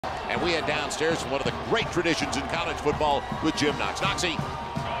And we head downstairs from one of the great traditions in college football with Jim Knox. Knoxy.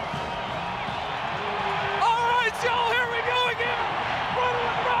 All right, y'all, here we go again. Running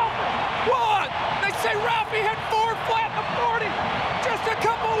with Ralphie. What? They say Ralphie had 4 flat in the 40 just a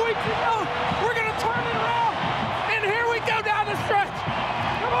couple weeks ago. We're going to turn it around. And here we go down the stretch.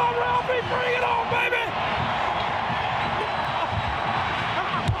 Come on, Ralphie, bring it on, baby.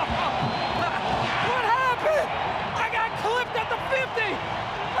 What happened? I got clipped at the 50.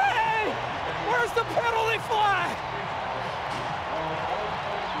 Hey, where's the penalty flag?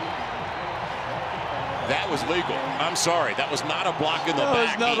 That was legal. I'm sorry. That was not a block in the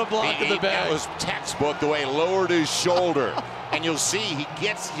back. That was not a block in the back. That was textbook the way he lowered his shoulder. And you'll see he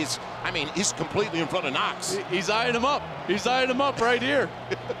gets his, I mean, he's completely in front of Knox. He's eyeing him up. He's eyeing him up right here.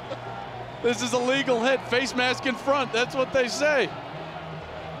 This is a legal hit. Face mask in front. That's what they say.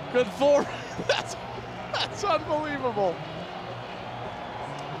 Good for. That's unbelievable.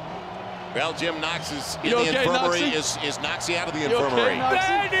 Well, Jim Knox is in You the okay, infirmary. Knoxy? Is Knoxy out of the You infirmary? okay,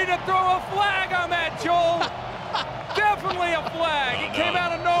 Knoxy? They need to throw a flag on that, Joel. Definitely a flag. He came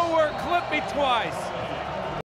out of nowhere and clipped me twice.